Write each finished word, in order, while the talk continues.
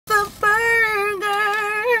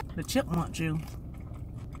The chipmunk Jew.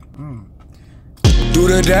 Do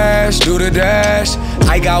the dash, do the dash.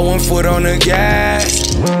 I got one foot on the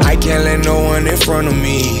gas. I can't let no one in front of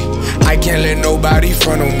me. I can't let nobody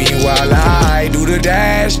front of me while I do the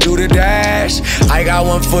dash, do the dash. I got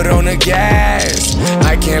one foot on the gas.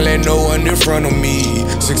 I can't let no one in front of me.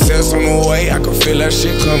 Success on the way, I can feel that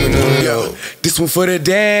shit coming on. Yo, this one for the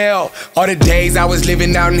Dale. All the days I was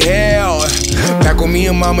living out in hell. Back when me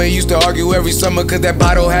and mama used to argue every summer, cause that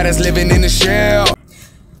bottle had us living in the shell.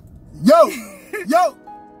 Yo! Yo!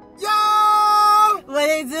 Yo! What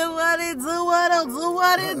it do, what it do, what it do,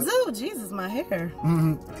 what it do. Jesus, my hair.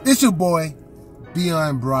 It's your boy,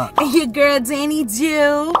 Deon Brock. And your girl,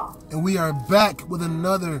 DanieJu. And we are back with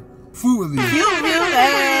another food review.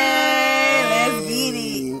 Hey, let's get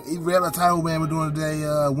it. You read the title, man. We're doing today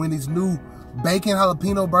Wendy's new bacon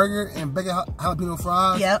jalapeno burger and bacon jalapeno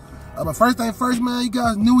fries. Yep. But first thing first, man, you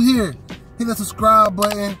guys new here. Hit the subscribe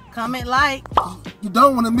button. Comment, like. You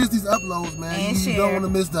don't want to miss these uploads, man. And you share. don't want to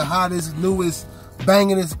miss the hottest, newest,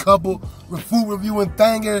 bangingest couple with food reviewing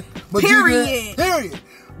thanger. But Period. Period.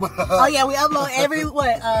 Oh yeah, we upload every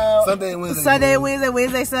Sunday and Wednesday. Sunday,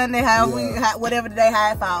 Wednesday, Sunday, whatever the day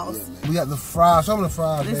how it falls. Yeah. We got the fries. Show me the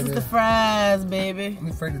fries, This baby. is the fries, baby. I'm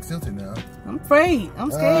afraid to tilt it now. I'm afraid. I'm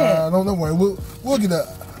scared. Don't worry. We'll get a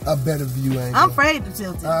better view angle. I'm afraid to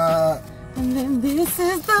tilt it. And then this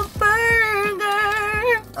is the burger.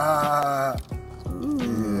 Yeah.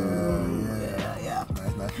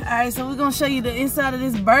 Nice. All right, so we're gonna show you the inside of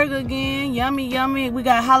this burger again. Yummy, yummy. We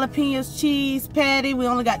got jalapenos, cheese patty. We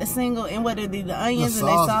only got the single, and what are the onions and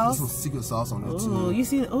their sauce. There's some secret sauce on there too. Ooh, you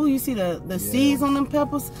see the seeds on them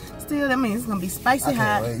peppers. Still, that means it's gonna be spicy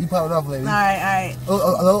hot. Wait. You pop it off, lady. All right.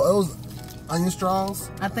 Those onion straws.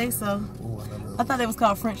 I think so. Ooh, I thought it was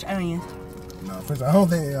called French onions. No, French. I don't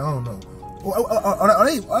know. Are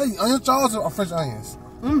they onion straws or French onions?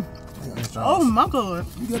 Oh my God!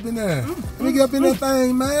 You get up in there. Let me get up in that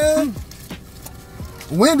thing, man.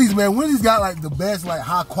 Wendy's, man. Wendy's got like the best, like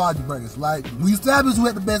high quality burgers. Like we established who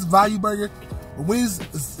had the best value burger, but Wendy's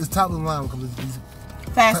is top of the line when it comes to these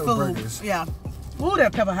fast food burgers. Yeah. Ooh,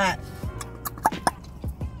 that pepper hot.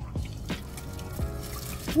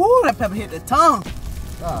 Ooh, that pepper hit the tongue.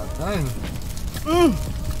 God dang.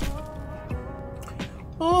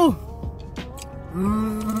 Ooh.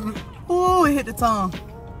 Ooh, it hit the tongue.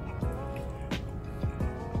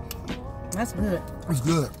 That's good. It's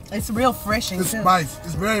good. It's real fresh and It's spicy.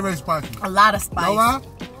 It's very, very spicy. a lot of spice. No lie?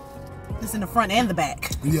 It's in the front and the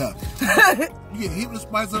back. Yeah. You get hit with the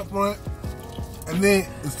spice up front, and then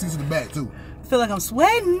it's sticks in the back too. I feel like I'm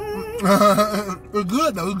sweating. It's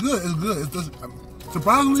good though. It's good. It's good. It's just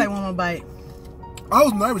surprisingly. Take one more bite. I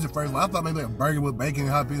was nervous at first. Like, I thought maybe like a burger with bacon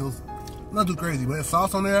and jalapenos. Not too crazy, but there's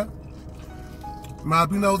sauce on there.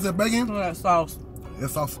 Jalapenos and bacon. Look at that sauce. That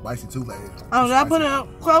sauce is spicy too, lady. Oh, did I put it up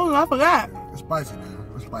close? I forgot. It's spicy, man.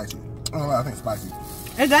 It's spicy. I don't know. I think it's spicy.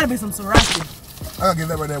 It gotta be some sriracha. I gotta give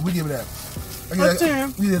that right there. We give it that. A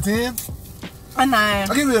 10. You get a 10? A 9.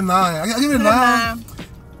 I give it a 9. I give it a 9. I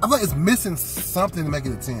feel like it's missing something to make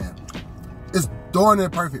it a 10. It's darn near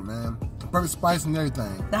perfect, man. Perfect spice and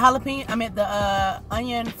everything. The jalapeno, I mean the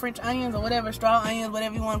onion, French onions or whatever, straw onions,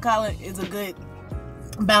 whatever you want to call it, is a good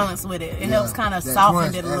balance with it. It helps kind of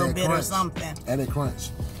soften it a little bit or something. Add that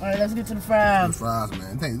crunch. All right, let's get to the fries. The fries,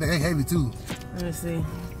 man. They heavy too. Let me see.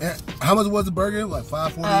 And how much was the burger? Like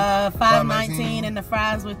 $5.40? $5.19, and the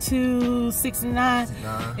fries were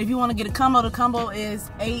 $2.69. If you want to get a combo, the combo is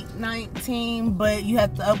 $8.19, but you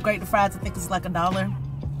have to upgrade the fries. I think it's like $1.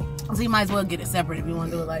 So you might as well get it separate if you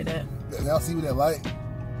want to do it like that. Y'all see me that light?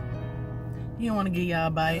 You don't want to give y'all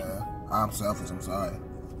a bite. I'm selfish. I'm sorry.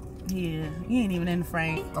 Yeah, you ain't even in the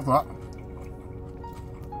frame. I thought.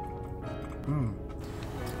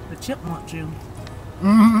 The chipmunk Jew.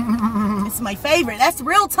 It's my favorite. That's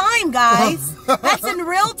real time, guys. That's in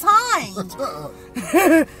real time.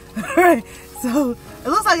 Alright, so it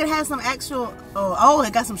looks like it has some actual. Oh,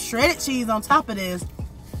 it got some shredded cheese on top of this.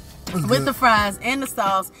 With the fries and the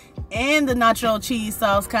sauce and the nacho cheese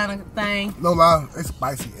sauce kind of thing. No lie, it's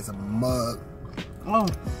spicy. It's a mug. Oh,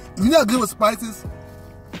 If you're not good with spices,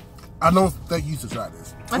 I don't think you should try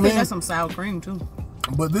this. I think that's some sour cream too.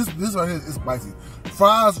 But this right here is spicy.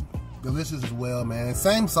 Fries, delicious as well, man.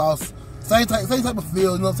 Same sauce, same type of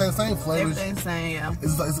feel. You know what I'm saying? Same flavors. Everything's same, yeah.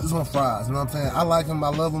 It's on fries. You know what I'm saying? I like them. I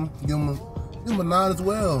love them. Give them a 9 as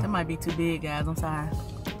well. That might be too big, guys. I'm sorry.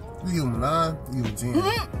 You give them a 9, you give them a 10.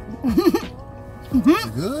 Is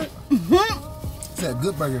it good? It's that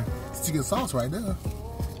good burger. It's chicken sauce right there.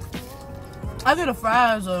 I give the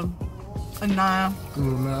fries a 9. Give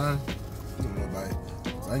them a 9. Give them a bite.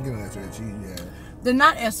 So I ain't giving that shredded cheese. Yeah. They're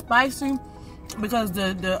not as spicy because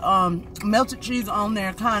the melted cheese on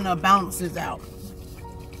there kind of balances out.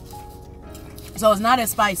 So it's not as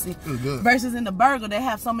spicy. It's good. Versus in the burger, they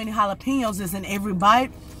have so many jalapenos it's in every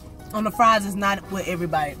bite. On the fries, it's not with every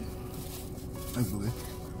bite. Thankfully.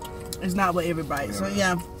 It's not with every bite. Yeah, So man.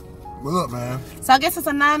 yeah. But look, man. So I guess it's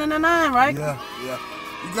a 9 and a 9, right? Yeah, yeah.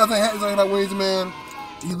 You guys ain't something about Wendy's, man.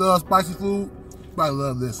 You love spicy food, you probably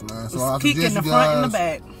love this, man. So I It's kick suggest in the you front and the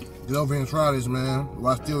guys back. get over here and try this, man.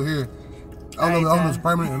 While it's still here. I don't know if it's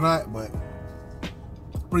permanent or not, but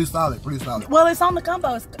pretty solid, pretty solid. Well, it's on the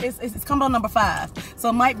combo. It's combo number 5. So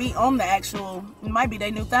it might be on the actual, it might be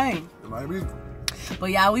their new thing. It might be.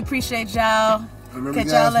 But y'all, we appreciate y'all. Remember, Catch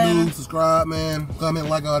you y'all guys later. new, subscribe, man. Comment,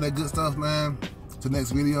 like all that good stuff, man. Till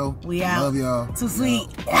next video. We out. Love y'all. Too sweet.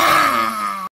 Ah!